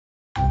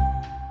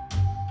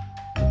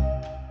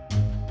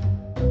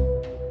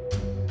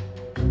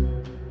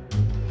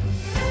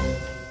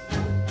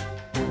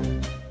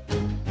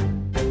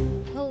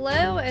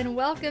and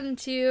welcome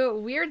to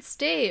Weird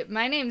State.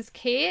 My name's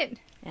Cait.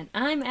 And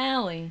I'm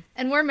Ali.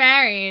 And we're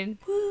married.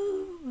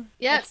 Woo!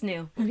 Yep. That's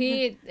new.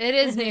 It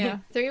is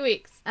new. 3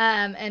 weeks.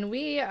 And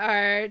we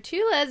are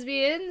two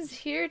lesbians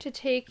here to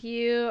take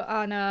you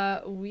on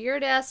a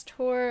weird-ass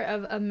tour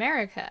of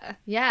America.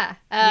 Yeah.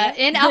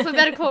 In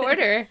alphabetical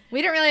order.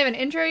 We don't really have an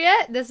intro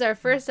yet. This is our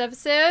first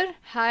episode.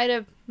 Hi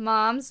to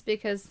moms,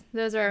 because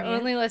those are our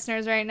only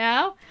listeners right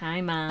now. Hi,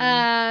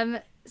 Mom.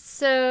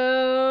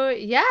 So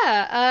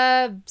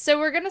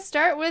we're going to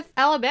start with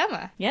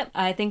Alabama. Yep.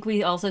 I think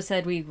we also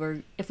said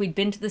if we'd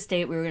been to the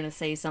state, we were going to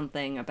say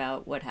something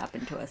about what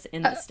happened to us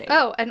in the state.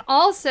 And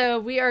also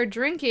we are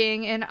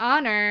drinking in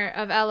honor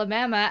of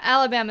Alabama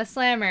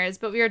Slammers,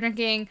 but we are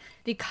drinking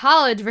the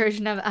college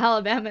version of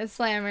Alabama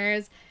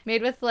Slammers,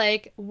 made with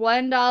like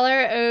 $1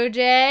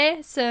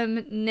 OJ,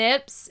 some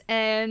nips,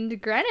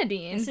 and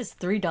grenadine. This is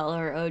 $3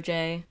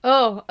 OJ.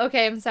 Oh,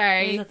 okay, I'm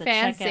sorry.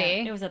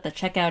 Fancy. It was at the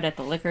checkout at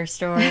the liquor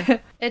store.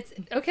 It's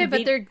okay,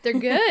 but they're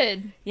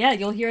good. Yeah,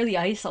 you'll hear the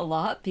ice a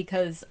lot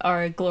because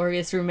our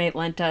glorious roommate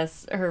lent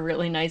us her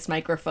really nice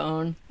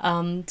microphone.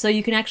 So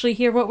you can actually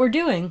hear what we're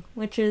doing,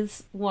 which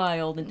is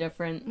wild and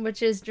different.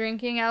 Which is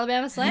drinking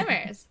Alabama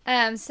Slammers.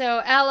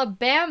 So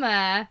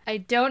Alabama, I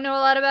don't know a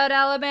lot about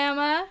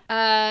Alabama,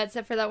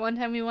 except for that one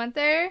time we went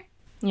there.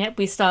 Yep,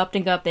 we stopped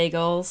and got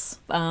bagels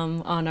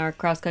on our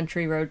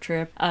cross-country road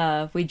trip.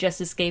 We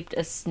just escaped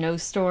a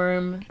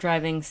snowstorm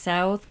driving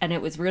south, and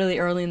it was really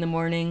early in the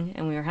morning,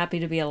 and we were happy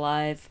to be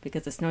alive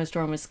because the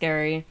snowstorm was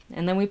scary.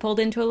 And then we pulled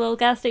into a little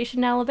gas station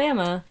in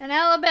Alabama. And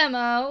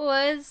Alabama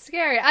was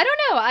scary. I don't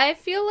know, I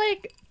feel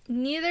like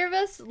neither of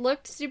us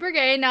looked super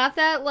gay. Not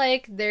that,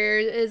 like, there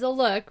is a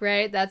look,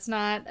 right? That's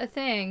not a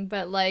thing.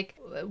 But, like,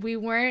 we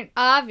weren't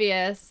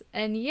obvious.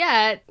 And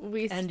yet,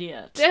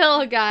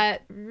 still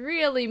got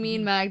really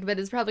mean mugged. But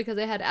it's probably because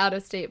I had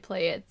out-of-state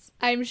plates.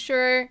 I'm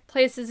sure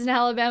places in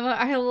Alabama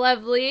are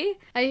lovely.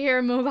 I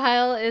hear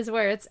Mobile is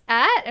where it's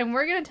at. And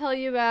we're going to tell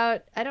you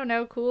about, I don't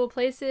know, cool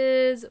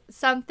places,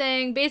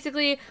 something.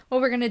 Basically, what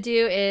we're going to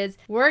do is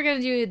we're going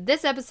to do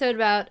this episode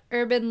about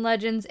urban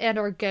legends and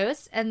or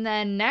ghosts. And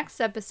then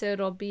next episode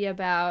will be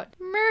about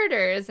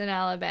murders in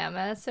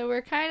Alabama. So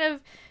we're kind of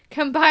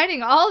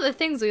combining all the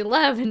things we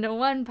love into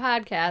one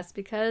podcast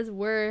because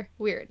we're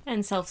weird.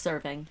 And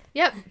self-serving.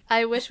 Yep.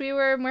 I wish we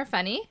were more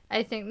funny.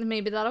 I think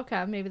maybe that'll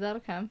come.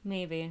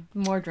 Maybe.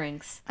 More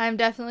drinks. I'm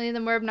definitely the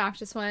more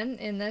obnoxious one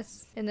in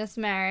this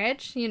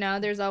marriage. You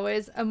know, there's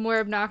always a more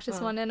obnoxious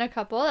one in a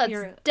couple. That's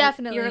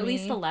definitely You're at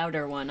least the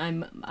louder one.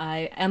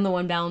 I am the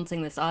one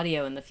balancing this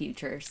audio in the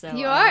future. So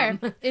you are.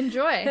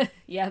 Enjoy.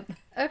 Yep.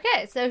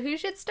 Okay, so who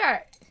should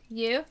start?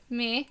 You?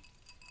 Me?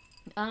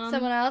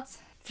 Someone else?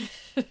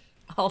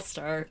 I'll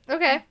start.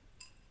 Okay.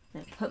 I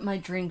put my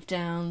drink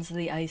down so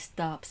the ice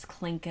stops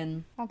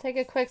clinking. I'll take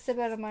a quick sip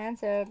out of mine,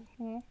 so...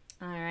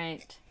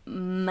 Alright.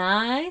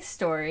 My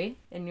story,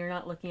 and you're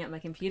not looking at my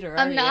computer, are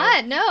I'm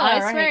not, no, I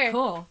swear. Alright,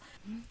 cool.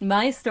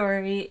 My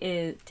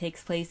story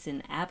takes place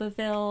in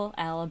Abbeville,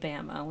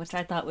 Alabama, which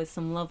I thought was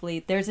some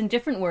lovely... There's a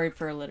different word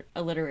for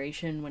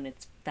alliteration when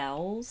it's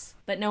vowels,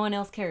 but no one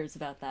else cares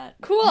about that.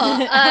 Cool.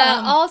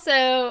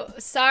 Also,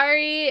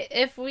 sorry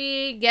if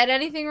we get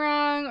anything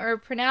wrong or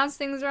pronounce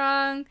things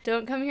wrong.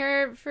 Don't come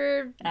here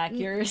for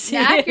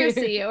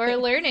accuracy or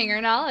learning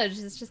or knowledge.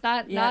 It's just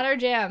not our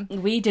jam.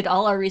 We did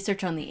all our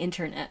research on the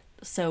internet,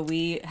 so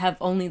we have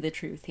only the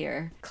truth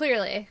here.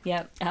 Clearly.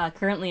 Yep.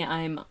 Currently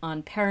I'm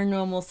on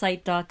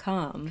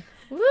paranormalsite.com.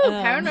 Woo,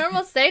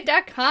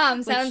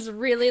 paranormalsite.com sounds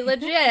really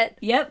legit.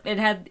 Yep,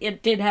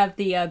 it did have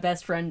the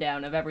best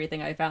rundown of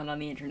everything I found on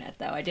the internet,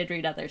 though. I did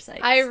read other sites.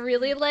 I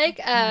really like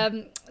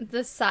the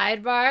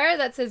sidebar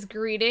that says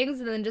greetings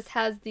and then just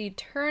has the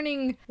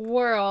turning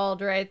world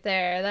right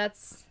there.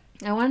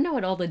 I want to know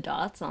what all the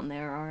dots on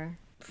there are.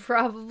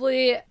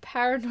 Probably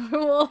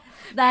paranormal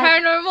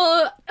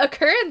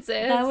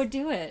occurrences. That would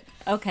do it.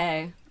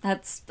 Okay.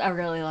 That's a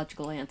really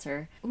logical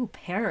answer. Ooh,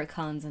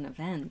 paracons and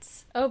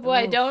events. Oh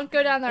boy, don't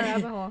go down that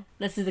rabbit hole.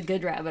 This is a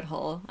good rabbit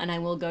hole, and I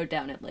will go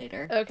down it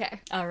later.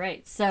 Okay.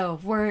 Alright, so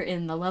we're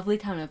in the lovely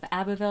town of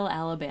Abbeville,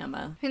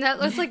 Alabama. And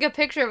that looks like a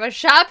picture of a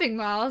shopping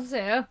mall,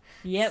 too.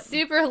 Yep.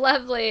 Super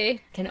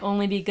lovely. Can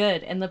only be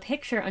good. And the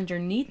picture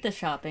underneath the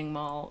shopping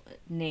mall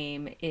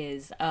name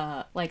is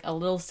like a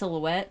little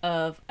silhouette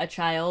of a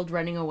child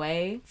running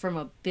away from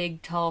a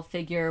big, tall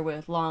figure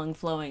with long,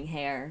 flowing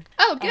hair.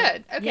 Oh,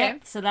 good. Okay.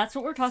 Yep, so that's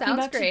what we're talking Sounds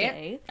about great.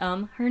 today.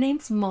 Her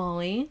name's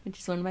Molly, which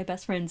is one of my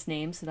best friend's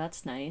names, so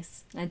that's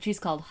nice. And she's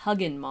called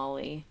Huggin'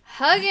 Molly.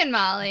 Huggin'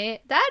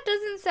 Molly? That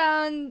doesn't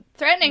sound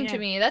threatening to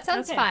me. That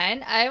sounds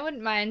fine. I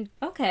wouldn't mind.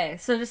 Okay,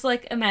 so just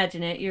like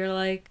imagine it. You're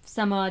like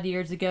some odd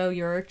years ago,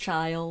 you're a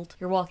child.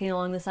 You're walking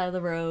along the side of the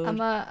road.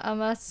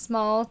 I'm a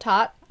small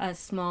tot. A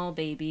small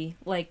baby,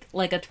 like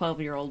a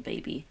 12-year-old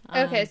baby.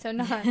 Okay, so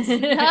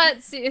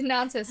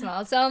not so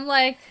small. So I'm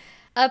like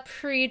a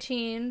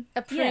preteen,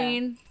 a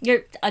preen. Yeah.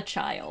 You're a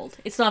child.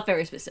 It's not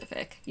very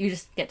specific. You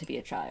just get to be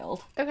a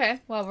child. Okay,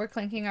 well, we're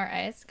clinking our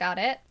ice. Got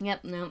it.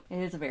 Yep, no, it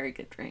is a very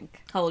good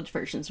drink. College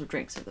versions of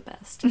drinks are the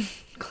best.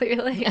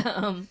 Clearly.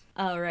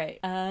 All right.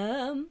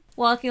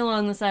 walking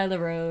along the side of the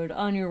road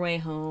on your way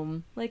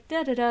home, like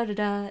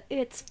da-da-da-da-da,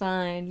 it's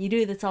fine. You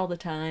do this all the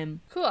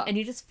time. Cool. And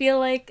you just feel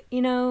like,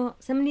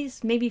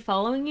 somebody's maybe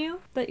following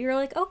you, but you're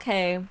like,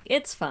 okay,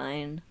 it's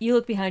fine. You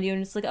look behind you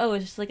and it's like, oh,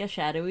 it's just like a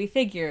shadowy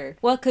figure.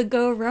 What could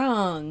go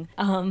wrong?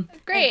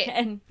 Great.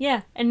 And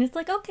it's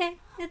like, okay,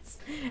 it's...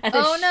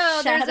 Oh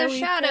no, there's a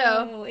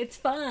shadow. It's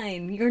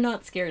fine. You're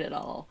not scared at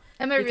all.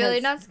 Am I really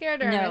not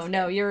scared? Or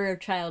No, you're a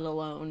child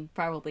alone,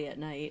 probably at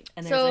night,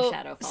 and there's a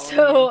shadow following you.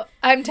 So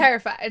I'm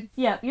terrified.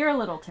 Yeah, you're a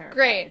little terrified.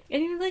 Great.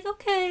 And you're like,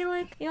 okay,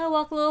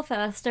 walk a little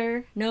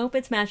faster. Nope,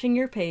 it's matching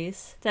your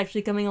pace. It's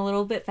actually coming a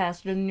little bit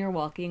faster than you're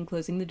walking,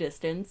 closing the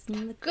distance.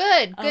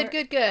 Good.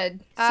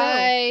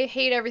 I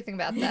hate everything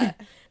about that.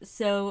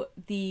 So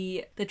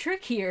the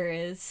trick here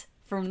is,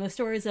 from the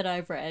stories that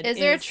I've read, is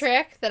there a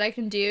trick that I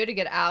can do to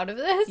get out of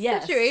this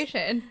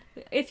situation?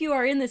 If you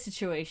are in this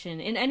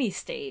situation, in any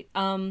state,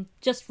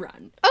 just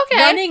run. Okay.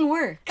 Running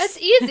works. That's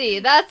easy.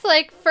 That's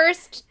like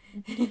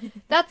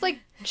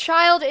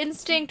child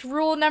instinct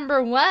rule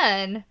number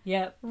 1.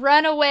 Yep.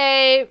 Run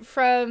away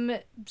from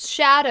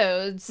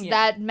shadows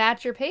that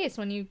match your pace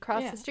when you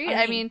cross the street.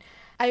 I mean,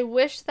 I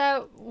wish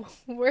that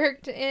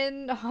worked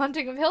in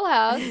Haunting of Hill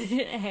House.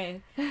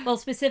 Hey. Well,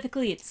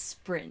 specifically, it's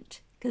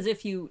sprint. Because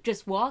if you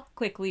just walk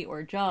quickly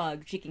or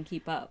jog, she can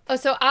keep up. Oh,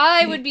 so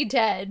I would be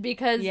dead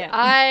because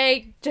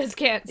I just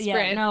can't sprint.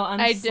 Yeah, no,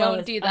 I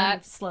don't do that.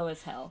 I'm slow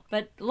as hell.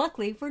 But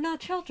luckily, we're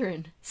not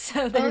children.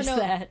 So there's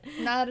that.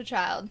 Not a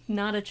child.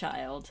 Not a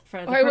child.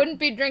 Or I wouldn't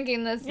be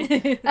drinking this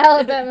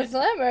Alabama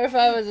Slammer if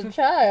I was a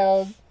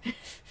child.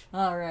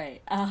 All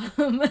right.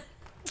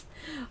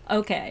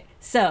 Okay.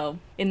 So,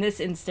 in this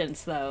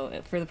instance,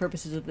 though, for the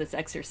purposes of this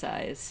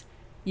exercise...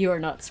 You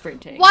are not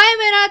sprinting. Why am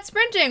I not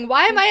sprinting?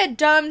 Why am I a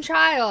dumb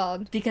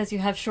child? Because you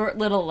have short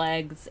little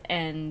legs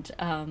and...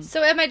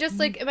 So am I just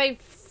am I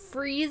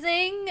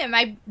freezing? Am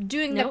I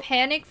doing the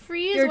panic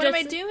freeze? What am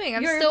I doing?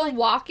 I'm still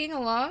walking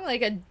along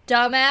like a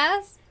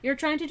dumbass? You're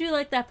trying to do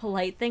that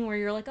polite thing where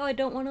you're like, oh, I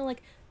don't want to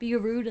be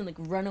rude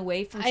and run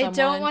away from someone. I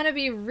don't want to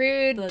be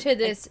rude to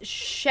this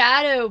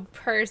shadow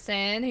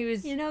person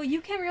who's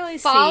you can't really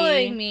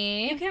following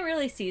me. You can't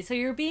really see, so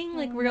you're being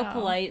real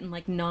polite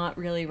and not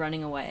really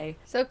running away.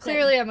 So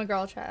clearly I'm a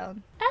girl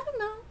child.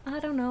 I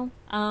don't know.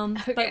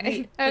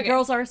 Okay. But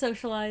girls are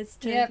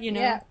socialized.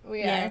 Yeah,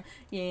 we are.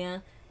 Yeah.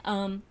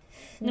 I'm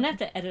gonna have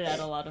to edit out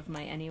a lot of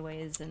my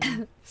anyways,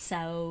 and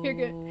so you're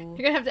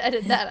gonna have to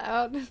edit that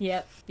out.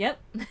 Yep.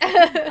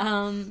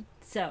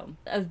 So,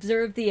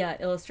 observe the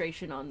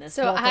illustration on this.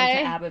 So Welcome to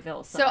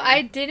Abbeville sign. So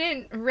I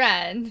didn't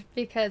run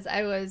because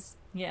I was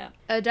a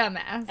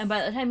dumbass. And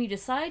by the time you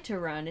decide to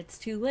run, it's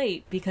too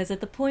late. Because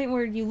at the point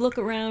where you look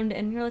around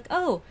and you're like,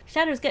 oh,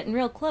 Shadow's getting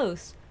real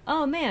close.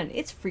 Oh, man,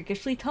 it's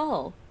freakishly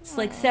tall.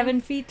 It's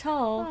 7 feet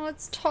tall. Oh,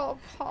 it's tall,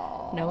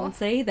 Paul. No one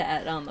say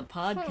that on the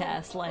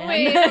podcast land.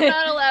 Wait, I'm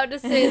not allowed to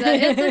say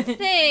that. It's a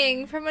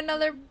thing from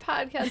another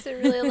podcast I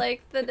really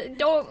like that I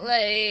don't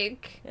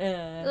like.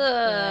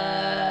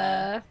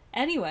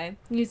 Anyway,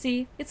 you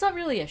see, it's not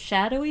really a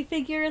shadowy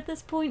figure at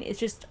this point. It's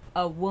just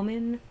a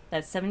woman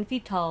that's 7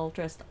 feet tall,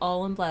 dressed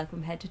all in black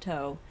from head to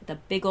toe, with a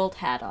big old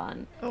hat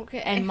on.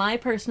 Okay. And my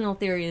personal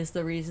theory is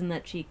the reason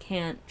that she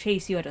can't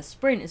chase you at a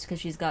sprint is because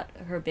she's got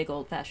her big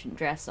old-fashioned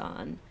dress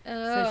on.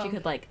 Oh. So she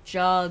could,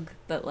 jog,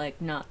 but,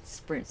 not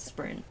sprint.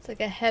 It's like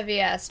a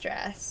heavy-ass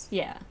dress.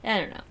 Yeah. I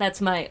don't know. That's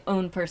my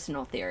own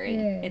personal theory.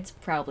 Yeah. It's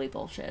probably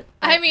bullshit.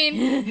 I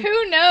mean,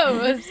 who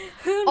knows?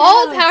 Who knows?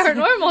 All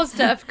paranormal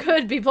stuff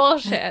could be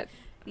bullshit.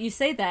 You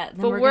say that,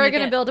 then but we're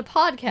gonna build a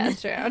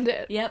podcast around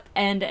it. Yep,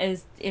 and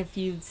if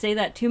you say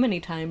that too many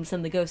times,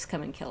 then the ghosts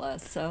come and kill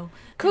us, so...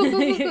 Cool.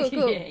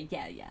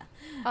 Yeah.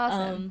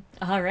 Awesome.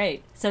 All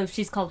right, so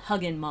she's called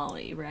Huggin'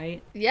 Molly,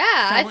 right?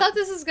 Yeah, I thought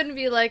this was gonna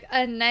be,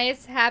 a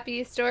nice,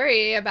 happy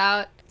story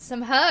about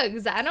some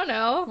hugs. I don't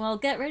know. Well,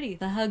 get ready.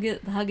 The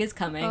hug is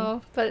coming.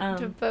 Oh,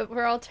 but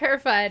we're all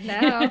terrified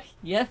now.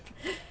 Yep.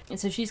 And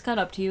so she's caught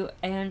up to you,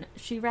 and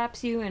she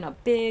wraps you in a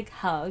big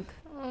hug.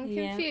 I'm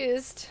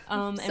confused.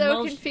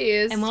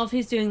 Confused. And while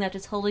she's doing that,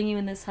 just holding you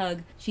in this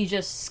hug, she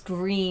just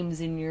screams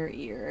in your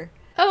ear.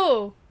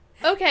 Oh,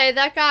 okay,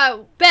 that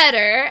got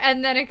better,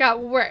 and then it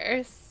got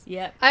worse.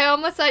 Yep. I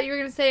almost thought you were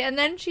going to say, and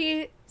then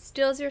she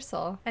steals your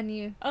soul, and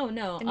you... Oh,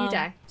 no. And you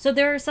die. So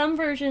there are some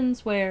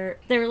versions where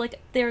there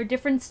are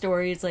different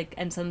stories,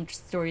 and some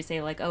stories say,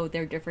 oh,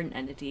 they're different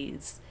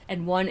entities,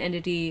 and one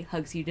entity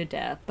hugs you to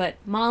death, but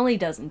Molly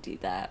doesn't do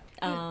that.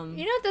 You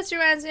know what this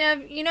reminds me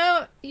of?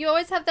 You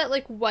always have that,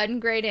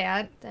 one great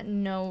aunt that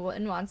no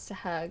one wants to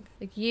hug.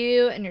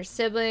 You and your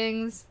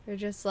siblings are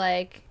just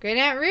like, Great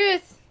Aunt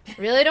Ruth,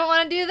 really don't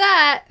want to do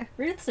that.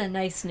 Ruth's a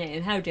nice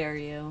name. How dare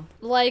you?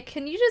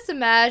 Can you just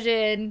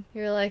imagine,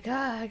 you're like,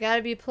 I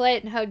gotta be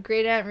polite and hug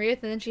Great Aunt Ruth,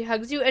 and then she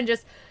hugs you and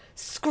just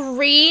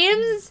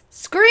screams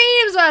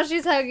while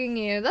she's hugging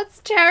you.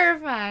 That's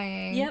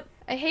terrifying. Yep.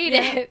 I hate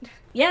it.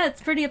 Yeah,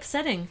 it's pretty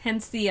upsetting.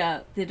 Hence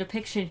the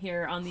depiction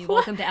here on the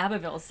Welcome to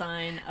Abbeville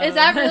sign. Is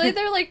that really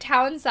their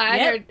town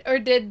sign, or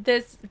did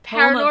this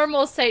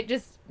paranormal site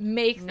just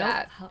make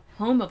that.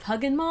 Home of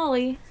Hug and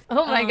Molly.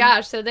 Oh my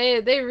gosh, so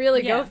they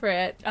really go for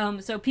it.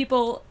 So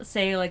people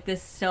say, like,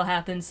 this still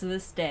happens to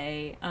this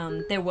day.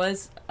 There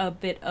was a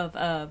bit of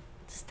a...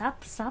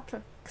 Stop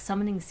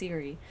summoning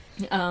Siri.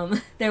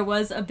 There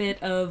was a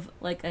bit of,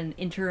 like, an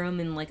interim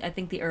in, like, I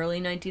think the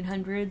early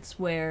 1900s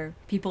where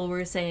people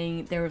were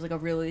saying there was, like, a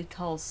really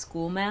tall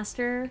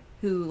schoolmaster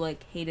who,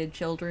 like, hated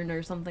children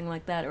or something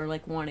like that, or,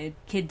 like, wanted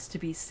kids to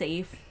be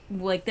safe.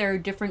 Like, there are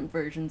different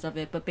versions of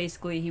it, but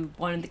basically he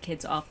wanted the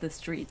kids off the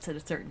streets at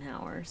a certain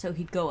hour, so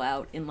he'd go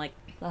out in, like,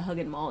 the Hug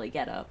and Molly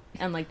getup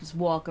and, like, just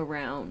walk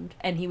around,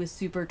 and he was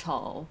super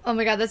tall. Oh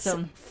my god, that's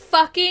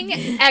fucking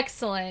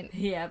excellent.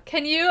 Yeah.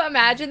 Can you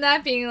imagine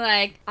that being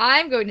like,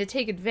 I'm going to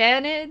take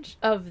advantage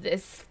of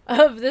this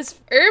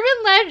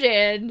urban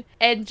legend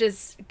and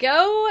just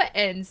go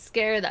and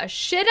scare the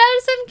shit out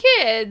of some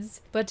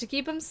kids, but to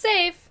keep them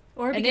safe.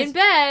 Or because, and in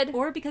bed.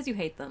 Or because you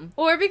hate them.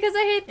 Or because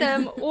I hate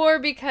them. Or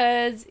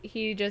because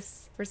he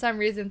just, for some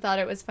reason, thought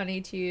it was funny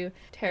to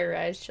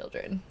terrorize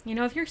children. You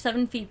know, if you're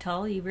 7 feet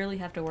tall, you really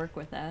have to work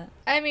with that.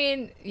 I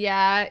mean,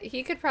 yeah,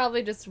 he could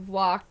probably just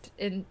walked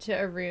into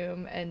a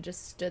room and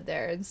just stood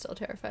there and still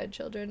terrified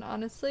children,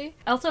 honestly.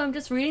 Also, I'm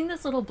just reading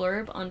this little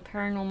blurb on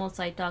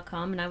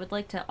paranormalsite.com, and I would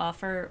like to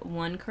offer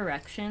one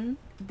correction.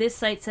 This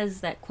site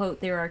says that,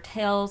 quote, there are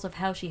tales of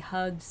how she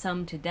hugged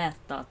some to death, ...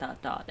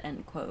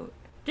 end quote.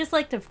 Just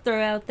like to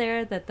throw out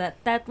there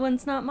that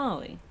one's not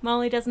Molly.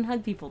 Molly doesn't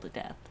hug people to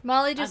death.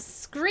 Molly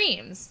just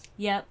screams.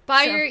 Yep.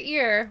 By your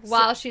ear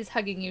while she's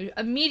hugging you.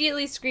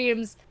 Immediately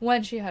screams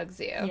when she hugs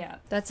you. Yeah.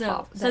 That's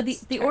awful. So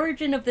the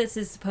origin of this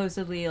is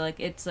supposedly,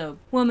 like, it's a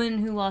woman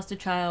who lost a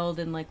child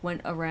and, like,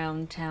 went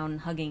around town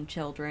hugging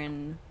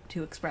children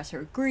to express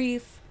her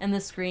grief, and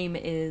the scream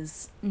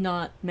is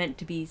not meant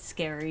to be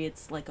scary.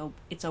 It's like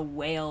it's a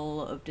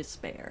wail of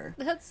despair.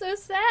 That's so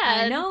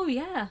sad. I know,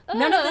 yeah.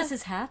 None of this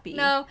is happy.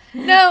 No,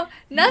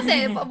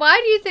 nothing. Why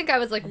do you think I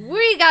was like,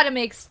 we gotta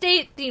make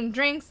state-themed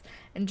drinks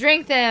and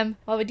drink them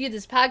while we do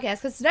this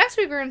podcast? Because next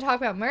week we're going to talk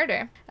about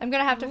murder. I'm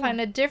going to have to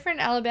find a different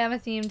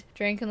Alabama-themed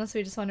drink unless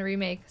we just want to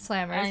remake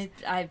Slammers.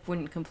 I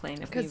wouldn't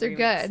complain if we they're remake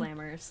good.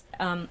 Slammers.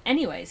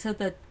 Anyway, so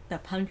the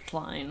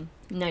punchline.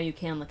 Now you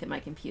can look at my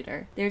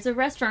computer. There's a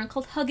restaurant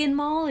called Hug and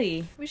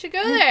Molly. We should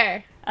go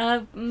there.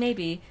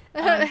 Maybe.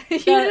 You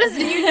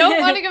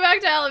don't want to go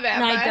back to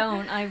Alabama. I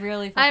don't. I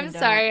really fucking I'm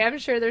sorry. I'm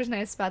sure there's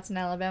nice spots in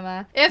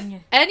Alabama. If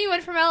anyone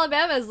from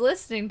Alabama is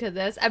listening to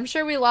this, I'm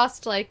sure we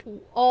lost, like,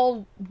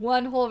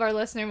 one whole of our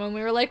listener when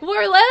we were like,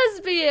 we're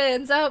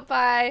lesbians out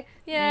by...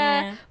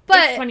 Yeah. But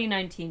it's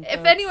 2019, folks.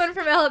 If anyone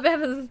from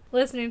Alabama is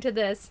listening to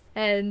this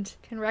and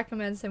can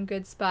recommend some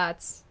good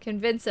spots,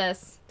 convince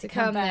us to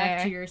come back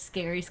there. To your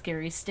scary,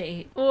 scary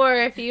state. Or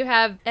if you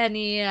have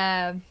any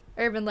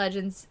urban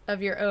legends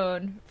of your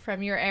own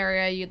from your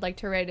area you'd like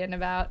to write in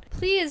about,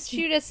 please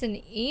shoot us an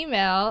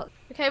email.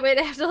 Okay, wait,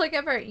 I have to look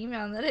up our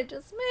email that I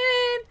just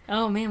made.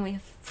 Oh man,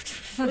 we're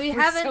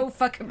so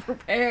fucking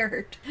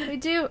prepared. We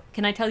do.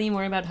 Can I tell you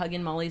more about Hug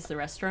and Molly's, the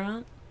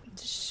restaurant?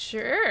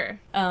 Sure.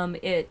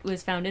 It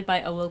was founded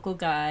by a local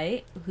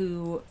guy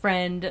who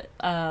had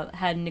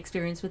an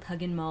experience with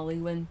Hug and Molly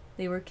when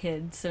they were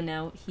kids, so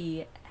now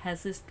he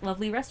has this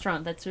lovely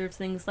restaurant that serves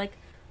things like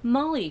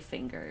Molly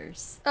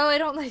fingers. Oh, I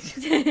don't like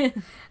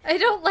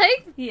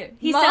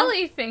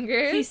Molly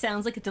fingers. He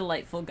sounds like a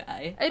delightful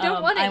guy. I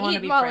don't want to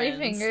eat Molly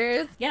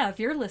fingers. Yeah, if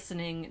you're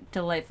listening,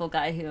 delightful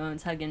guy who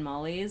owns Hug and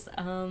Molly's,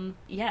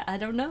 yeah, I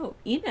don't know.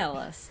 Email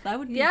us. That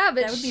would be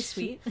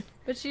sweet.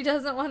 But she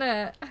doesn't want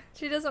to.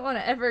 She doesn't want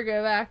to ever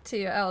go back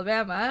to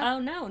Alabama. Oh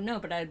no!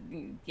 But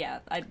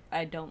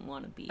I don't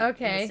want to be in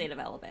the state of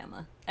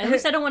Alabama. At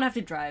least I don't want to have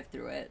to drive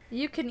through it.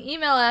 You can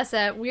email us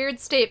at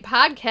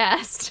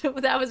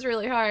weirdstatepodcast. That was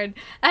really hard.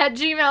 At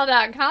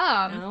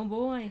gmail.com. Oh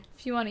boy!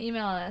 If you want to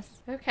email us.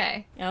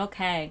 Okay.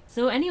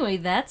 So anyway,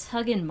 that's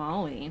Hug and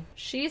Molly.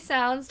 She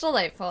sounds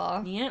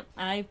delightful. Yep,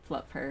 I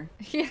love her.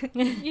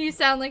 You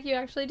sound like you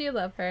actually do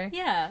love her.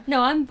 Yeah.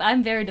 No,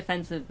 I'm very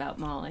defensive about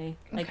Molly.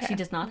 Like, she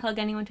does not hug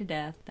anyone to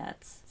death.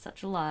 That's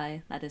such a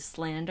lie. That is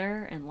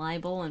slander and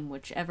libel and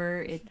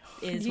whichever it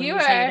is when you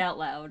say it out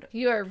loud.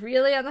 You are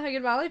really on the Hug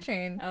and Molly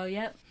train. Oh,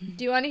 yep.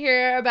 Do you want to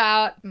hear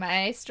about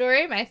my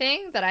story, my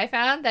thing that I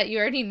found that you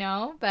already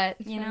know, but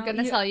I'm going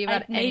to tell you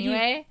about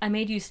anyway? I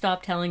made you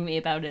stop telling me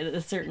about it at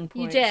a certain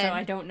point. You did. So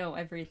I don't know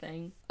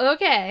everything.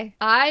 Okay.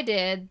 I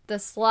did the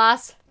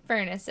Sloss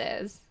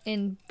Furnaces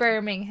in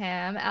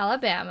Birmingham,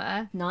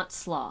 Alabama. Not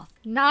Sloth.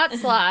 Not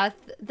Sloth,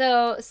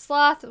 though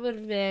Sloth would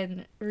have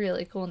been a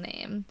really cool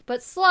name. But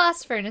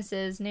Sloss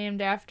Furnaces,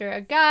 named after a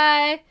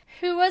guy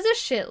who was a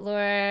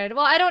shitlord.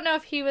 Well, I don't know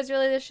if he was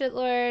really the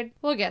shitlord.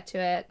 We'll get to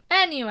it.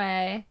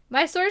 Anyway,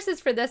 my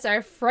sources for this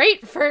are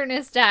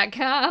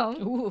freightfurnace.com.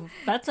 Ooh,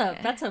 that's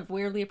a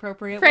weirdly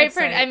appropriate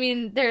website. I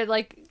mean, they're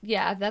like,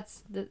 yeah,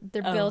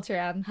 they're built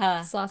around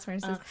Sloss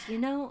Furnaces.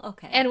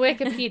 Okay. And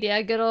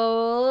Wikipedia, good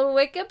old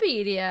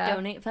Wikipedia.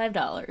 Donate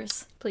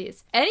 $5.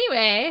 Please.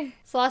 Anyway,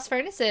 Sloss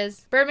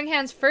Furnaces,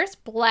 Birmingham's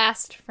first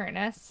blast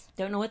furnace.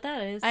 Don't know what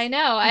that is. I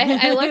know.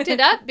 I looked it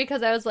up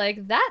because I was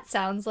like, that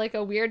sounds like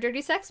a weird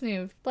dirty sex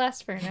move.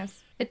 Blast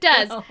furnace. It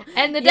does. Oh.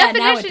 And the Yeah,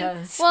 definition... now it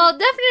does. Well,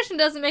 definition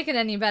doesn't make it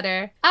any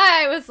better.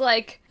 I was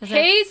like,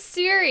 hey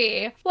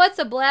Siri, what's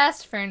a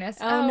blast furnace?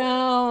 Oh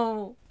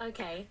no.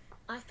 Okay,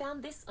 I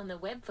found this on the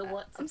web for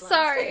what's a I'm blast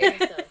sorry.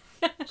 furnace,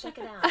 so check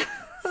it out.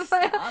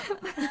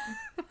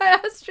 My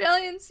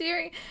Australian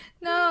Siri.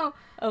 No.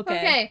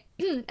 Okay.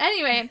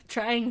 Anyway,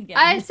 Trying again.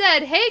 I said,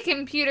 hey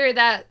computer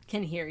that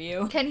can hear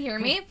you. can hear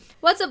me,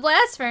 what's a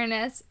blast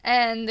furnace?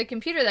 And the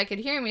computer that could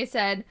hear me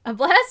said, a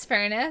blast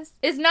furnace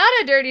is not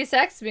a dirty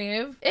sex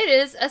move. It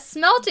is a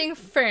smelting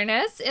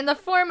furnace in the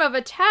form of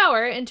a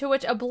tower into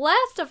which a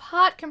blast of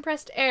hot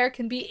compressed air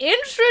can be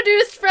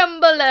introduced from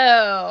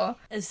below.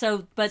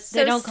 So, but So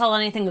they don't call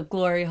anything a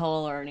glory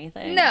hole or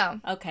anything. No.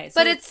 Okay.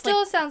 So But it it's still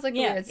like, sounds like a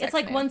yeah, weird sex it's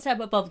like move. one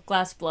step above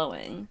glass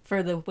blowing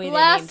for the way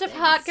Blast they of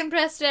name hot things.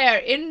 compressed air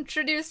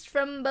introduced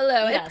from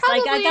below. Yes, It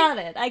probably...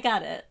 I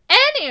got it.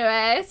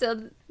 Anyway,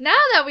 so now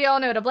that we all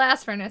know what a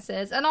blast furnace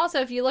is, and also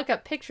if you look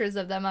up pictures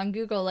of them on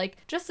Google, like,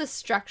 just the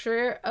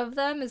structure of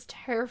them is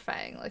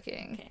terrifying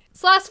looking. Okay.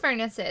 Sloss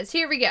furnaces,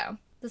 here we go.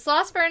 The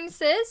Sloss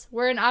furnaces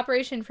were in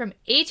operation from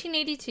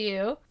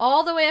 1882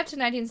 all the way up to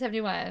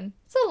 1971.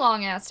 It's a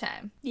long-ass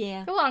time.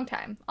 Yeah. A long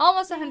time.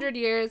 Almost 100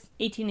 years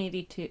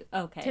 1882. to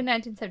Okay.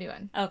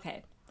 1971.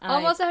 Okay.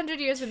 Almost 100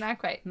 years, but not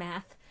quite.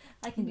 Math.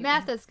 I can do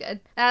Math is good.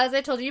 As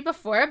I told you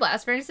before,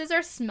 blast furnaces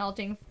are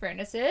smelting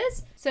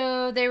furnaces.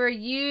 So they were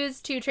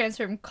used to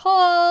transform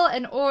coal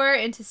and ore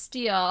into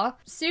steel.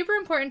 Super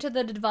important to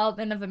the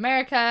development of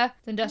America,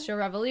 the Industrial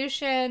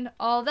Revolution,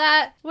 all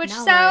that, which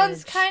sounds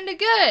Knowledge. kind of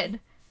good.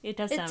 It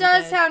does It sound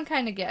does good. sound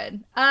kind of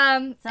good.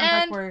 Sounds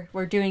and like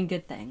we're doing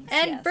good things.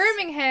 and yes.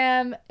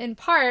 Birmingham, in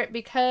part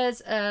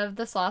because of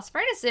the Sloss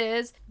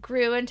furnaces,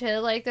 grew into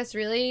like this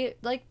really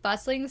like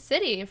bustling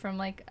city from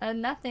like a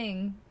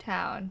nothing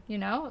town, you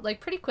know,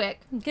 like pretty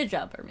quick. Good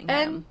job, Birmingham.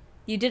 And-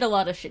 you did a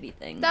lot of shitty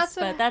things, That's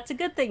what- but that's a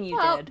good thing you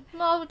did.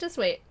 Well, just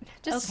wait.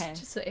 Just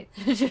Okay.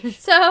 wait.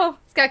 So,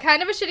 it's got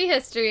kind of a shitty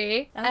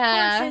history. Of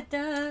course it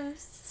does.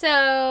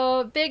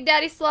 So, Big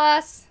Daddy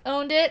Sloss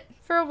owned it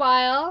for a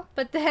while,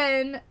 but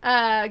then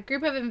a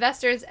group of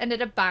investors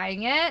ended up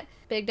buying it.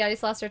 Big Daddy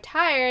Sloss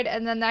retired,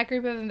 and then that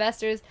group of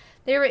investors,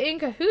 they were in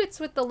cahoots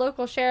with the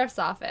local sheriff's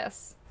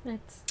office.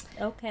 It's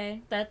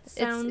okay. That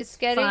sounds it's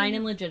getting- fine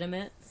and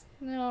legitimate.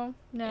 No.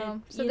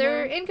 So you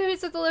they're know- in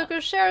cahoots with the local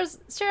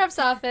sheriff's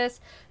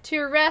office to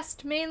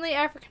arrest mainly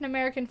African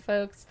American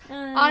folks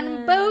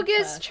on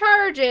bogus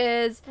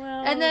charges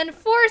well, and then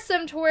force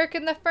them to work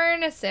in the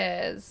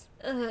furnaces.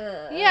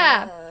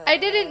 Yeah, I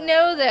didn't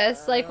know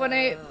this. Like, when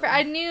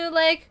I knew,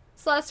 like,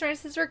 Sloss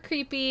furnaces were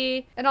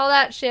creepy and all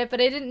that shit, but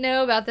I didn't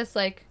know about this,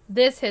 like,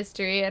 this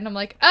history. And I'm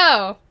like,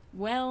 oh,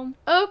 well,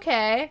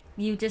 okay.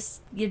 you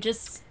just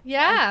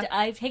Yeah.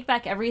 I take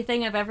back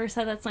everything I've ever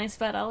said that's nice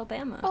about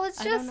Alabama. Well, it's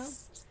I don't know.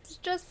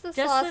 just the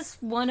Just Sloss this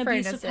one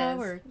abuse of furnaces.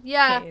 power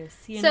Yeah.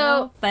 case, you So-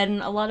 know? But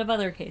in a lot of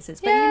other cases.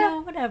 But Yeah. you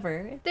know,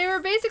 whatever. They were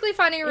basically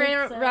fighting It's,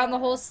 around the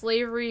whole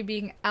slavery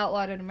being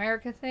outlawed in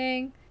America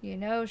thing, you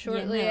know,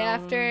 shortly You know.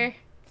 after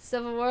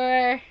Civil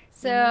War.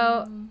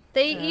 So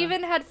they Yeah.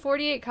 even had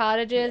 48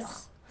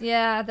 cottages,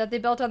 that they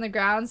built on the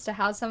grounds to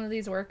house some of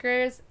these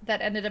workers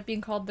that ended up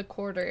being called the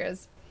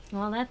quarters.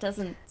 Well, that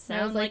doesn't I was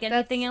sound like, like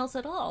anything else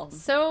at all.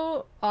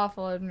 So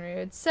awful and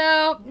rude.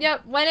 So,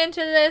 went into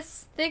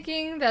this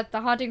thinking that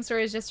the haunting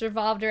stories just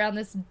revolved around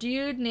this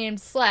dude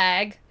named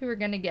Slag, who we're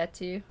gonna get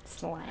to.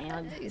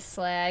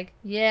 Slag.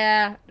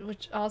 Yeah,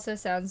 which also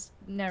sounds,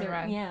 never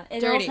mind. Yeah, it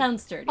Dirty. all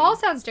sounds dirty. All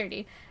sounds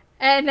dirty.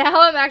 And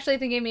now I'm actually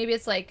thinking maybe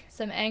it's like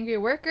some angry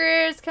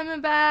workers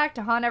coming back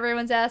to haunt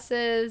everyone's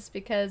asses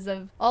because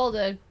of all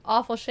the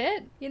awful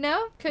shit, you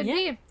know? Could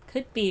be.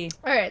 Could be.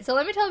 Alright, so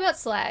let me tell you about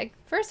Slag.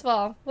 First of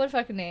all, what a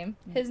fucking name.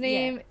 His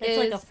name It's is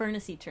like a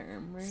furnace-y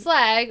term, right?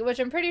 Slag, which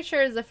I'm pretty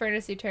sure is a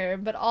furnace-y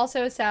term, but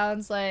also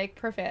sounds like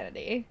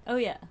profanity. Oh,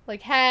 yeah.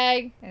 Like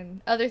hag and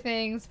other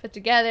things put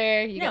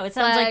together. You No, get it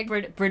sounds slag.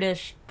 like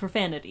British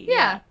profanity.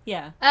 Yeah.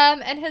 Yeah.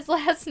 And his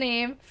last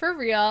name, for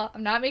real,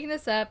 I'm not making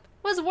this up,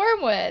 was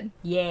Wormwood.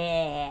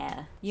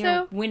 Yeah. You're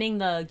So- winning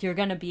the you're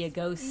gonna be a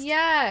ghost.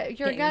 Yeah, you're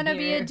Getting gonna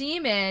be a here.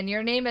 demon.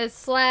 Your name is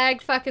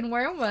Slag fucking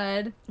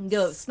Wormwood.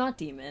 Ghost, not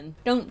demon.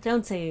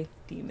 Don't say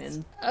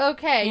demon.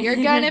 Okay, you're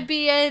gonna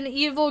be an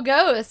evil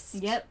ghost.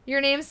 Yep.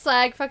 Your name's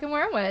Slag fucking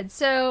Wormwood.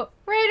 So,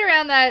 right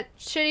around that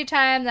shitty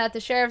time that the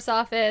sheriff's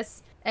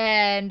office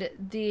and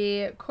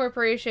the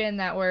corporation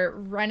that were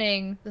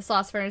running the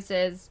Sloss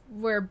furnaces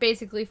were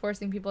basically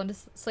forcing people into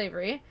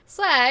slavery,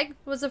 Slag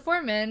was a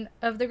foreman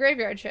of the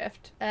graveyard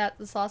shift at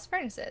the Sloss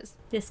furnaces.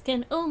 This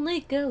can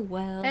only go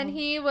well. And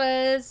he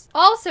was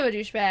also a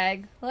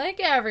douchebag, like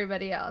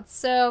everybody else.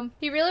 So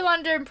he really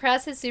wanted to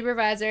impress his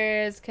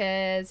supervisors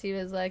because he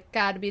was like,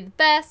 gotta be the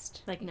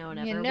best. like no one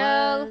ever You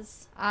know,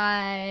 was.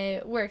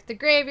 I work the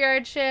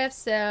graveyard shift,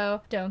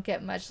 so don't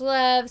get much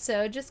love.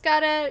 So just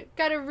gotta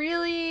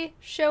really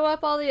show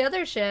up all the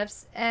other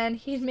shifts, and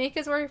he'd make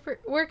his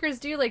workers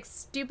do, like,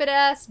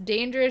 stupid-ass,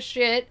 dangerous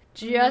shit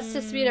just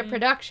to speed up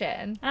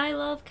production. I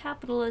love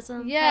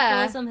capitalism. Yeah.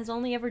 Capitalism has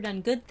only ever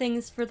done good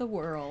things for the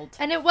world.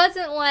 And it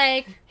wasn't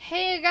like,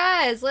 hey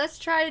guys, let's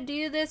try to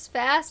do this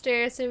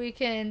faster so we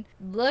can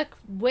look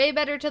way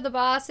better to the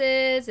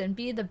bosses and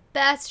be the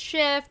best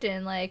shift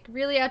and, like,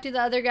 really outdo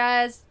the other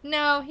guys.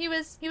 No, he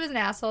was an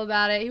asshole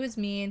about it. He was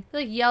mean. He,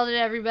 like, yelled at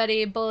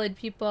everybody, bullied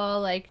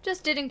people, like,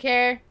 just didn't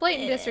care.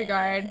 Blatant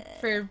disregard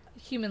for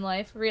human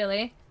life,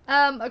 really.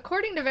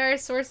 According to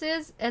various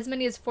sources, as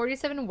many as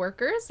 47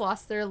 workers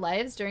lost their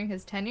lives during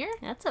his tenure.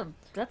 That's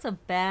a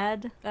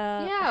bad.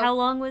 Yeah. How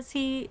long was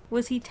he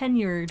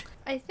tenured?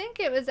 I think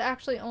it was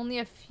actually only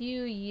a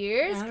few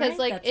years, All because right,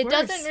 like that's it worse.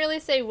 doesn't really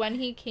say when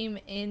he came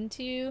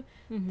into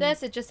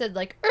this. It just said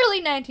like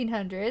early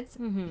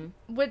 1900s,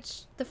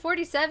 which the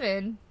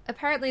 47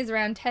 apparently is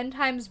around 10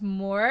 times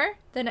more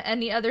than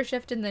any other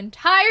shift in the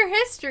entire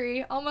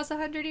history, almost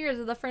 100 years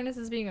of the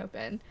furnaces being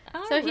open.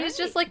 So he was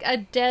just like a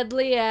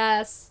deadly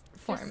ass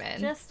foreman.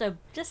 Just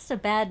a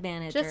bad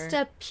manager. Just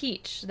a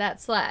peach,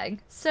 that Slag.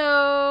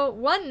 So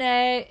one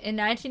day in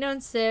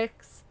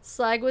 1906,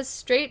 Slag was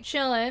straight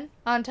chilling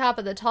on top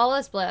of the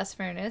tallest blast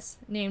furnace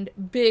named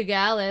Big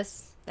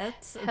Alice.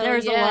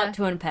 There's a lot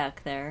to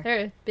unpack there.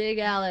 There's Big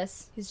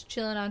Alice. He's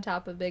chilling on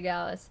top of Big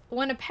Alice.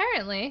 When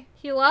apparently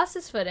he lost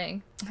his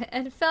footing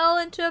and fell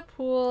into a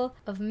pool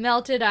of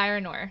melted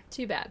iron ore.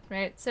 Too bad,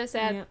 right? So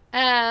sad.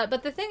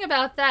 But the thing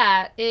about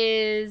that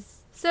is...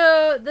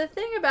 So, the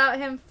thing about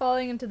him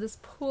falling into this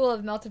pool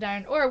of melted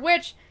iron ore,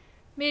 which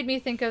made me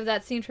think of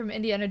that scene from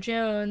Indiana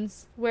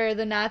Jones, where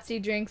the Nazi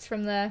drinks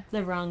from the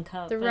wrong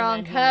cup.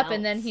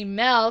 And then he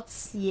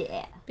melts.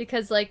 Yeah.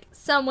 Because, like,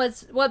 some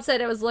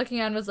website I was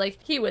looking on was like,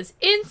 he was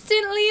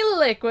instantly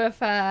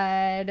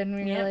liquefied. And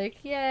we were like,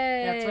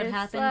 yay. That's what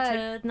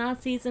happened to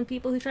Nazis and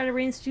people who try to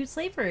reinstitute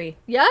slavery.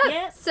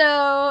 Yep.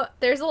 So,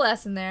 there's a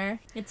lesson there.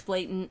 It's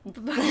blatant.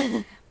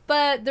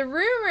 But the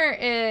rumor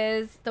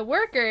is the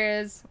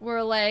workers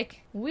were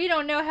like, we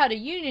don't know how to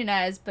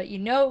unionize, but you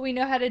know what we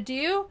know how to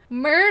do?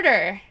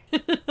 Murder.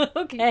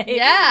 Okay.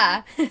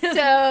 Yeah.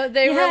 So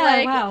they were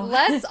like, wow.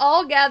 Let's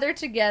all gather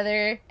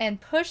together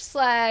and push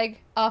Slag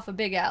off of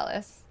Big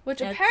Alice. Which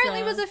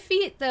apparently was a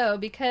feat, though,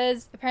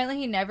 because apparently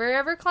he never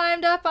ever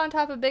climbed up on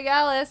top of Big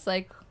Alice,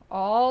 like,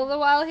 all the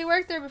while he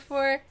worked there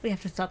before. We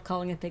have to stop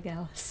calling it Big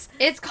Alice.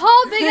 It's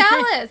called Big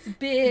Alice.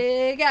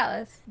 Big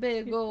Alice.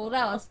 Big old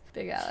Alice.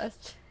 Big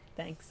Alice.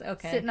 Thanks.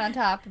 Okay. Sitting on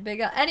top of Big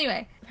Al.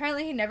 Anyway,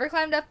 apparently he never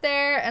climbed up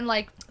there, and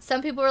like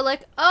some people were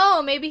like,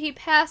 oh, maybe he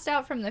passed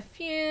out from the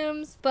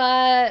fumes,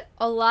 but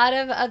a lot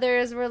of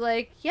others were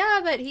like, yeah,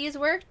 but he's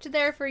worked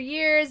there for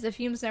years, the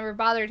fumes never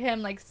bothered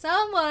him. Like,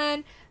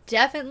 someone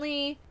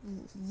definitely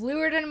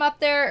lured him up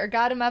there or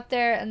got him up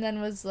there and then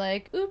was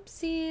like,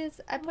 oopsies,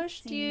 I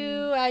pushed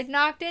you, I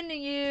knocked into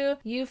you,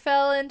 you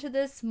fell into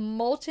this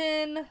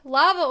molten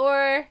lava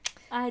ore.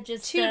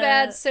 Too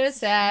bad, so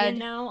sad. You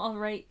know, I'll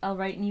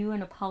write you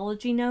an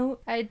apology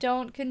note. I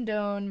don't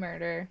condone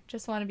murder.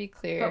 Just want to be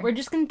clear. But we're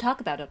just going to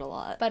talk about it a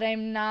lot. But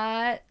I'm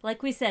not...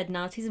 Like we said,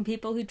 Nazis and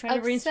people who try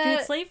to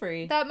reinstitute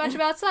slavery. That much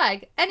about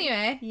Slag.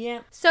 Anyway. Yeah.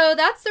 So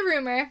that's the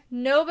rumor.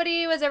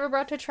 Nobody was ever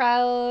brought to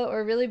trial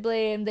or really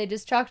blamed. They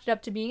just chalked it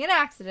up to being an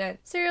accident.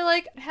 So you're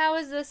like, how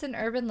is this an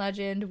urban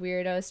legend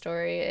weirdo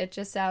story? It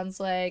just sounds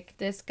like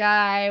this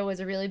guy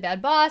was a really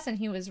bad boss and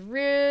he was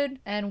rude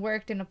and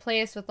worked in a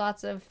place with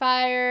lots of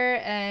fire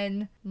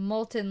and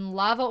molten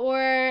lava ore,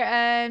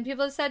 and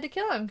people decided to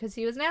kill him because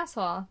he was an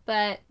asshole.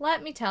 But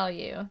let me tell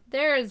you,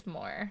 there is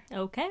more.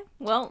 Okay.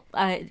 Well,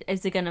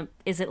 is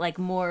it like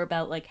more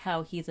about like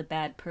how he's a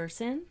bad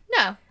person?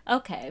 No.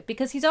 Okay,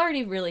 because he's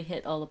already really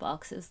hit all the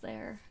boxes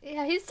there.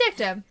 Yeah, he's ticked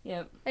him.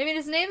 Yep. I mean,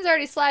 his name's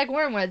already Slag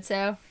Wormwood,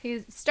 so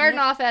he's starting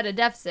off at a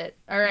deficit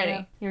already.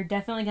 Yep. You're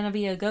definitely gonna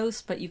be a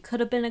ghost, but you could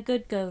have been a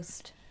good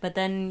ghost. But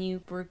then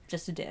you were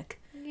just a dick.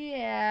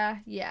 Yeah,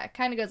 it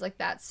kind of goes like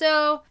that.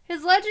 So,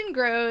 his legend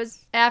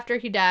grows after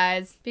he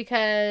dies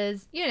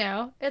because, you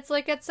know, it's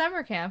like at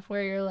summer camp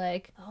where you're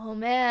like, oh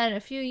man, a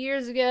few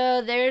years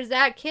ago, there's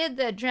that kid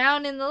that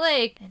drowned in the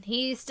lake and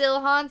he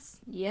still haunts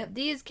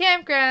these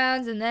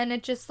campgrounds, and then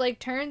it just like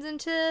turns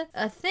into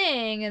a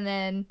thing, and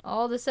then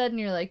all of a sudden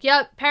you're like,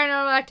 yep,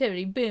 paranormal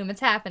activity, boom,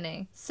 it's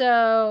happening.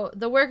 So,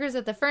 the workers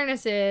at the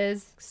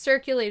furnaces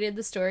circulated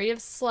the story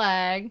of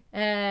Slag,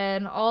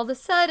 and all of a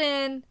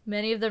sudden,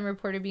 many of them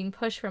reported being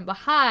pushed from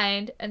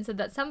behind and said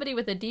that somebody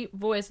with a deep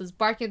voice was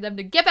barking at them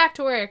to get back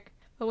to work.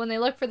 But when they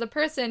looked for the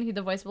person who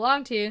the voice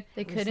belonged to,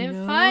 they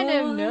couldn't find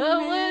him.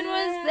 No one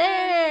was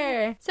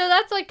there. So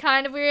that's like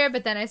kind of weird,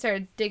 but then I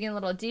started digging a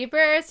little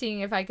deeper, seeing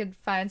if I could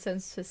find some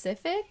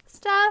specific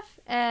stuff.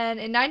 And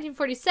in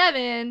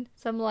 1947,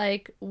 some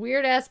like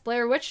weird ass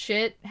Blair Witch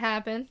shit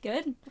happened.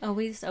 Good.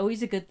 Always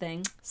a good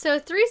thing. So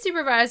 3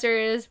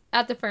 supervisors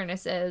at the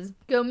furnaces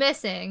go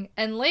missing,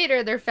 and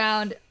later they're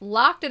found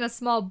locked in a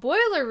small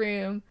boiler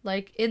room,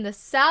 like in the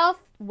south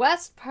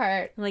west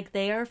part, Like,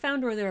 they are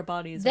found or their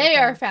bodies they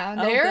are found.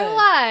 Oh, They're good.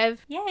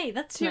 alive. Yay,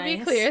 that's To nice.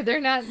 be clear, they're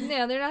not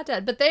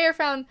dead. But they are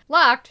found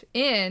locked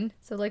in.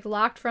 So, like,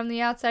 locked from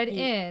the outside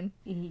in.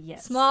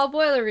 Yes. Small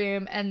boiler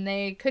room, and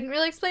they couldn't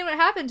really explain what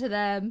happened to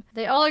them.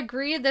 They all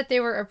agreed that they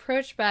were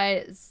approached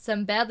by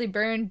some badly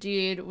burned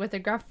dude with a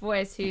gruff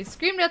voice who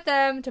screamed at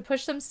them to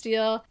push some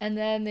steel, and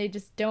then they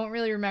just don't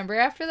really remember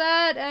after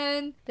that,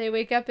 and they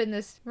wake up in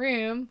this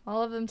room,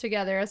 all of them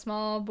together, a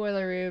small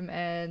boiler room,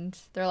 and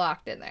they're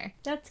locked in there.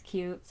 That's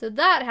cute. So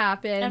that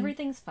happened.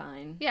 Everything's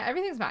fine. Yeah,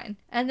 everything's fine.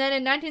 And then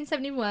in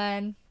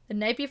 1971, the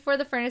night before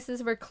the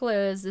furnaces were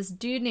closed, this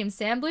dude named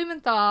Sam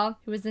Blumenthal,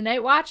 who was the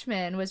night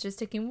watchman, was just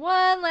taking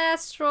one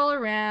last stroll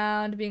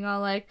around, being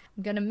all like,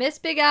 I'm gonna miss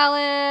Big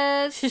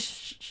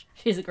Alice.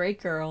 She's a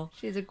great girl.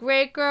 She's a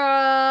great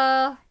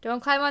girl.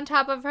 Don't climb on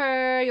top of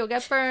her. You'll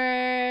get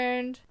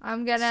burned.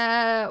 I'm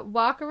gonna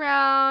walk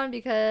around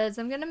because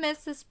I'm gonna miss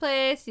this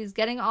place. He's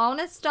getting all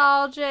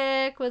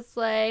nostalgic. Was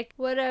like,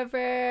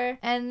 whatever.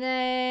 And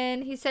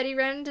then he said he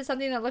ran into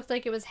something that looked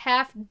like it was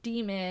half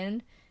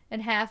demon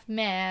and half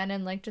man,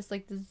 and like just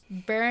like this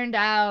burned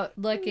out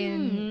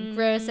looking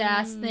gross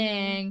ass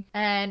thing,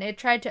 and it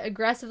tried to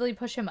aggressively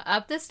push him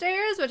up the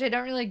stairs, which I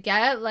don't really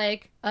get.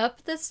 Like,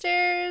 up the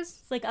stairs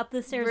It's like up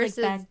the stairs, versus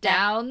like back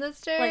down the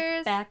stairs.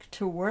 like back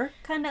to work,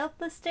 kind of up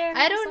the stairs.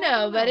 I don't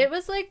know, but it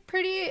was like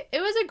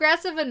it was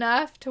aggressive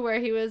enough to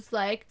where he was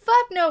like,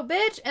 fuck no,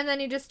 bitch, and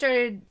then he just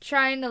started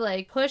trying to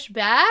like push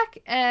back,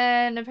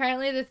 and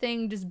apparently the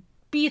thing just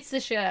beats the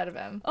shit out of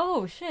him.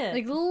 Oh shit!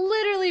 Like,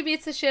 literally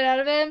beats the shit out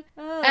of him.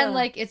 Ugh. And,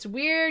 like, it's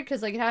weird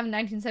because, like, it happened in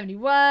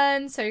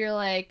 1971, so you're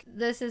like,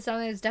 this is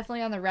something that's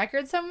definitely on the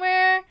record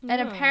somewhere.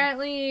 And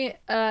apparently,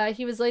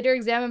 he was later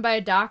examined by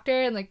a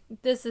doctor, and, like,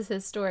 this is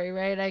his story,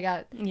 right? I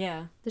got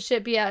yeah. the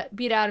shit beat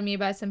out of me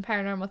by some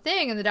paranormal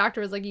thing, and the doctor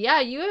was like, yeah,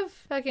 you have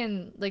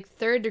fucking, like,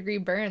 third-degree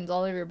burns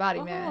all over your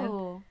body, man.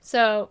 Oh.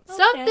 So,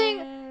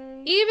 something... Okay.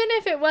 Even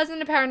if it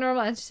wasn't a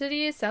paranormal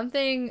entity,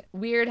 something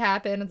weird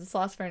happened at the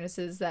Sloss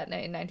Furnaces that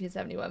night in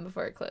 1971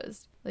 before it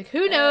closed. Like,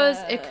 who knows?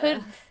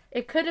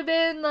 It could have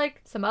been,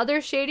 like, some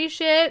other shady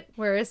shit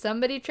where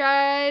somebody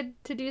tried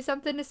to do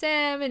something to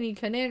Sam and he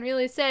couldn't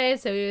really say,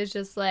 so he was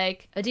just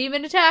like, a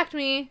demon attacked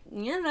me.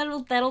 Yeah,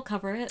 that'll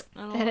cover it.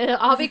 And it'll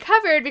all be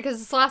covered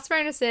because it's Lost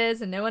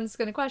Furnaces and no one's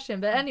going to question.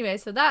 But anyway,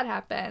 so that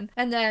happened.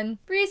 And then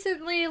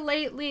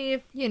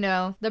lately, you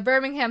know, the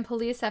Birmingham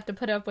police have to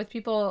put up with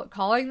people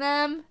calling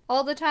them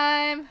all the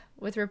time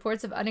with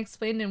reports of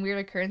unexplained and weird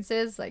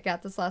occurrences, like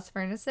at the Lost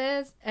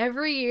Furnaces.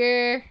 Every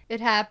year it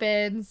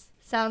happens.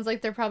 Sounds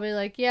like they're probably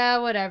like, yeah,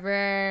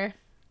 whatever.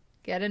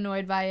 Get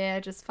annoyed by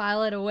it. Just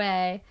file it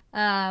away.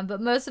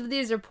 But most of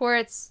these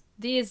reports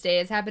these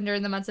days happen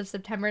during the months of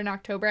September and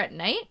October at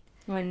night.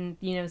 When,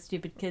 you know,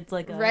 stupid kids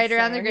like us right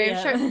around the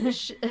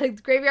yeah.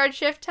 Graveyard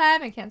shift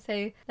time. I can't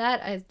say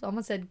that. I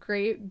almost said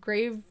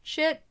grave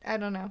shit. I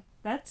don't know.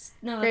 That's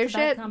a grave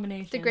bad shit.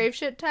 combination. The grave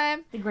shit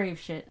time. The grave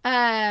shit.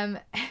 And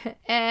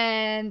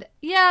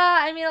yeah,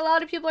 I mean, a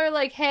lot of people are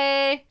like,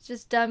 hey, it's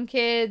just dumb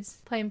kids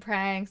playing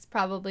pranks,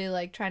 probably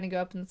like trying to go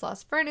up in the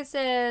Lost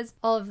Furnaces,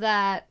 all of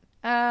that.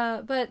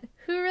 But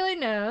who really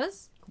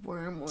knows?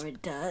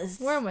 Wormwood does.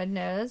 Wormwood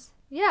knows.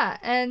 Yeah,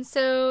 and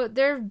so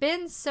there have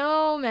been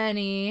so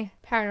many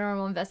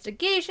paranormal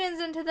investigations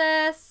into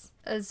this.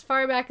 As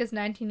far back as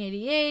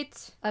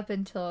 1988, up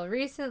until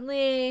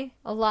recently.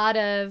 A lot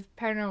of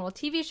paranormal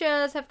TV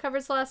shows have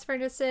covered Lost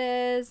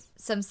Furnaces.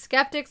 Some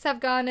skeptics have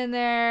gone in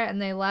there,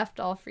 and they left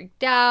all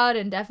freaked out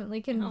and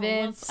definitely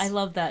convinced. I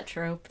love that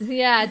trope.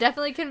 Yeah,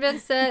 definitely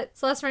convinced that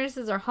Lost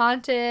Furnaces are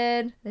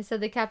haunted. They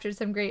said they captured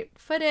some great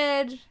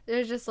footage.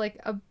 There's just like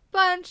a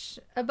bunch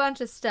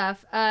of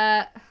stuff.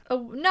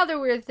 Another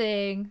weird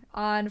thing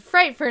on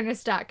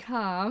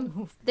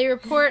frightfurnace.com, they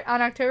report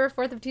on October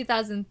 4th of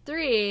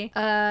 2003,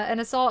 an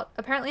assault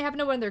apparently happened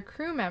to one of their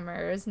crew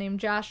members named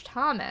Josh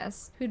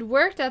Thomas, who'd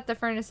worked at the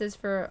furnaces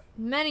for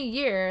many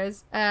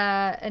years,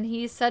 and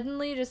he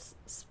suddenly just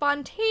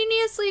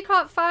spontaneously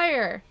caught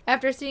fire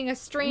after seeing a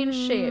strange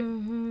shape.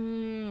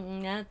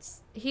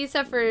 He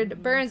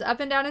suffered burns up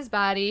and down his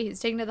body. He's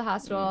taken to the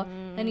hospital,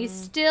 and he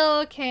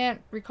still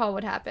can't recall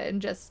what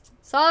happened. Just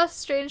saw a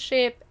strange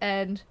shape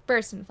and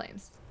burst in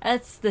flames.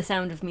 That's the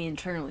sound of me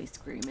internally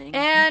screaming.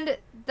 And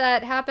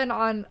that happened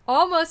on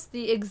almost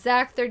the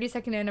exact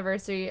 32nd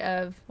anniversary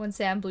of when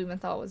Sam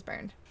Blumenthal was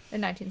burned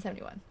in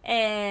 1971.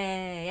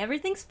 Hey,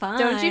 everything's fine.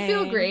 Don't you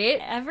feel great?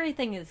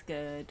 Everything is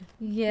good.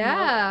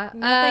 Yeah.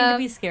 Nothing to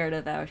be scared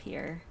of out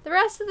here. The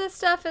rest of the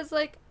stuff is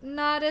like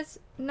not as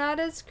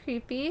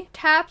creepy.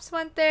 Taps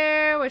went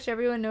there, which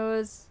everyone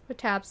knows what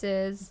Taps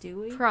is.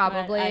 Do we?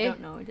 Probably. I don't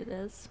know what it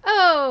is.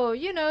 Oh,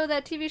 you know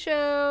that TV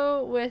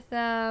show with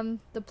the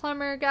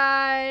plumber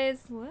guys.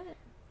 What?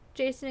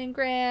 Jason and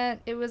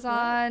Grant. It was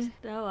on.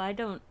 No, I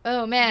don't.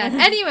 Oh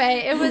man.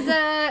 Anyway, it was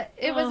a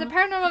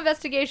paranormal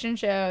investigation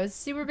show. It was a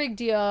super big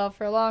deal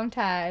for a long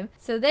time.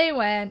 So they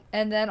went,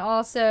 and then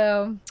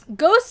also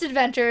Ghost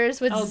Adventures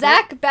with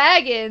Zach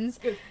Baggins.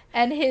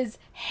 and his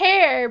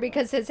hair,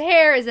 because his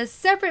hair is a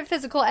separate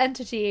physical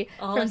entity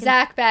from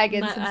Zach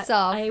Baggins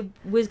himself. I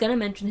was gonna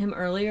mention him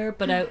earlier,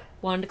 but I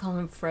wanted to call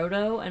him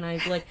Frodo, and I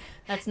was like,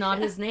 that's not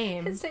his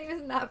name. His name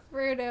is not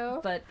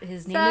Frodo. But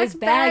his name Zach is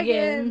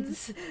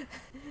Baggins.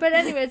 But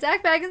anyway,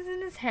 Zach Baggins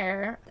and his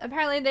hair.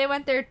 Apparently they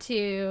went there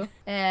too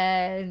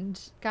and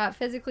got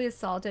physically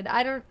assaulted.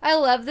 I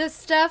love this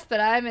stuff, but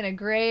I'm in a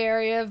gray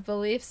area of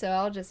belief, so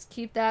I'll just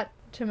keep that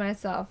to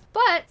myself.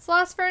 But it's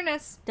Lost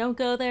Furnace. Don't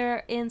go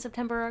there in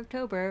September or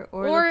October,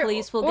 or the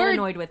police will get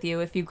annoyed with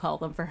you if you call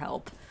them for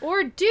help.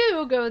 Or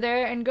do go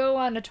there and go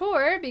on a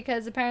tour,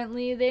 because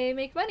apparently they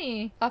make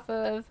money off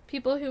of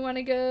people who want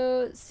to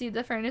go see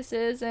the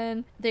furnaces,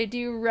 and they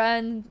do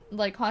run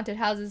like haunted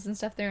houses and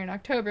stuff there in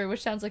October,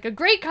 which sounds like a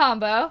great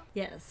combo.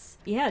 Yes.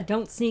 Yeah,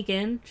 don't sneak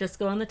in, just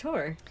go on the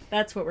tour.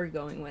 That's what we're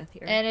going with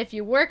here. And if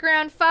you work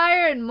around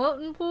fire and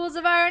molten pools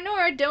of iron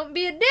ore, don't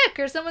be a dick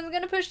or someone's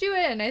gonna push you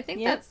in. I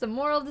think that's the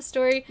moral of the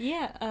story.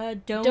 Yeah,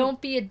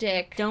 don't be a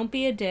dick. Don't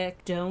be a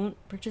dick. Don't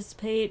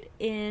participate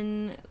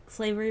in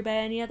slavery by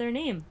any other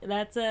name.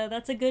 That's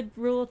a good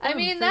rule of thumb. I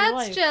mean, for your that's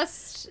life.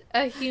 just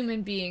a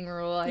human being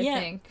rule, I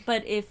think.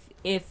 But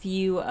if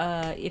you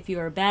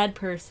are a bad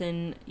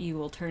person, you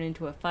will turn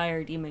into a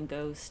fire demon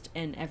ghost,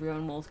 and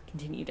everyone will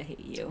continue to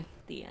hate you.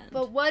 The end.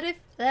 But what if...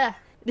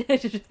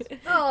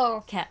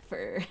 Oh. Cat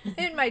fur.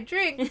 In my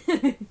drink.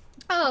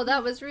 Oh,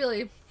 that was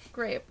really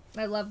great.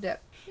 I loved it.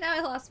 Now I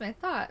lost my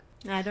thought.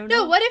 I don't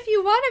know. No, what if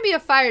you want to be a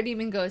fire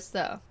demon ghost,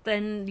 though?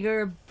 Then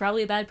you're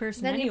probably a bad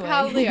person then anyway. You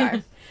probably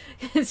are.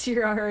 Because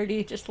you're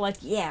already just like,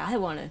 yeah, I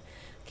want to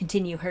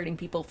continue hurting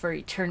people for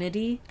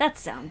eternity. That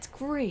sounds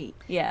great.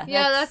 Yeah.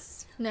 Yeah,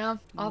 that's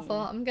awful.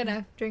 I'm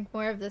gonna drink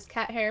more of this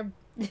cat hair.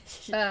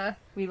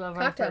 We love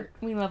cocktail.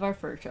 our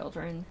fur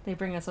children. They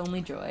bring us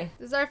only joy.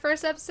 This is our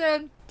first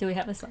episode. Do we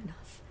have a sign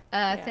off?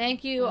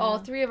 Thank you, all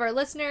 3 of our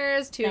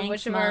listeners, 2 of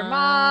which of our Moms.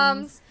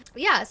 moms.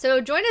 Yeah,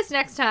 so join us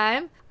next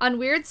time on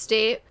Weird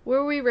State,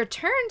 where we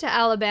return to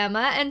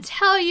Alabama and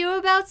tell you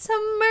about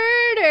some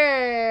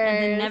murders.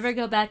 And then never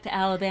go back to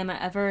Alabama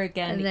ever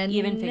again, and then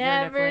even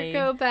figuratively. never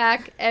go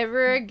back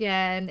ever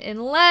again,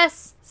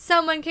 unless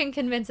someone can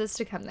convince us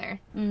to come there.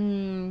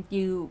 Good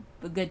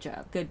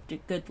job. Good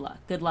luck.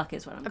 Good luck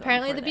is what I'm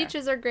Apparently going for the there.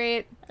 beaches are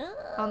great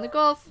on the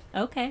Gulf.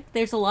 Okay.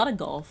 There's a lot of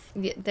golf.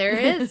 Yeah, there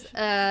is.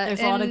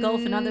 There's a lot of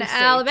golf in other states.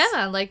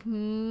 Alabama, like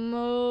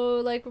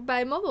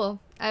by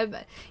Mobile.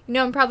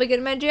 I'm probably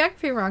getting my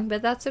geography wrong,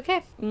 but that's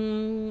okay.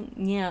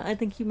 Yeah, I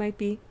think you might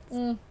be.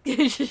 I'll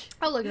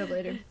look it up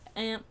later.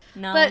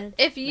 But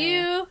if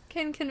you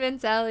can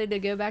convince Allie to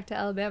go back to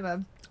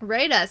Alabama,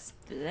 rate us.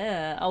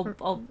 Yeah,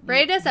 I'll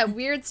Rate us at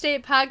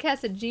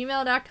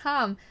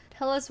weirdstatepodcast@gmail.com.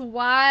 Tell us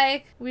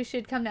why we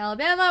should come to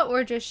Alabama,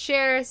 or just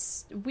share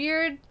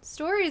weird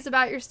stories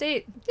about your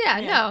state. Yeah,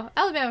 no,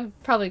 Alabama's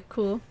probably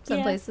cool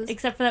some places.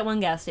 Except for that one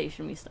gas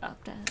station we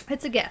stopped at.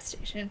 It's a gas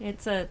station.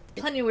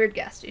 Plenty of weird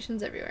gas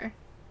stations everywhere.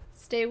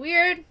 Stay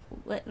weird.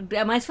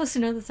 Am I supposed to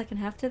know the second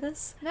half to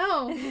this?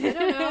 No, I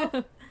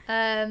don't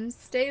know.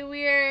 Stay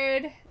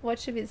weird. What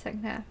should be the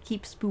second half?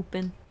 Keep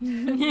spooping.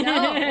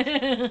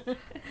 No.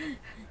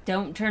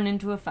 Don't turn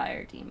into a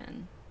fire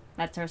demon.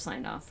 That's our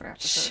sign off for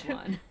episode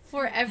 1.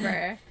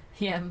 Forever.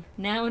 Yeah,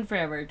 now and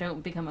forever.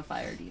 Don't become a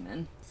fire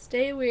demon.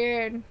 Stay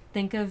weird.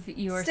 Think of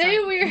your... Stay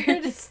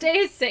weird.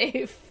 Stay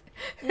safe.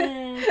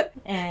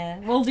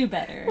 We'll do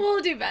better.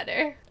 We'll do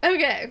better.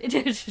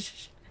 Okay.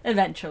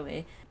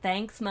 Eventually.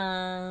 Thanks,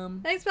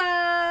 Mom. Thanks,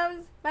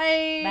 Moms.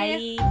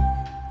 Bye.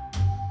 Bye.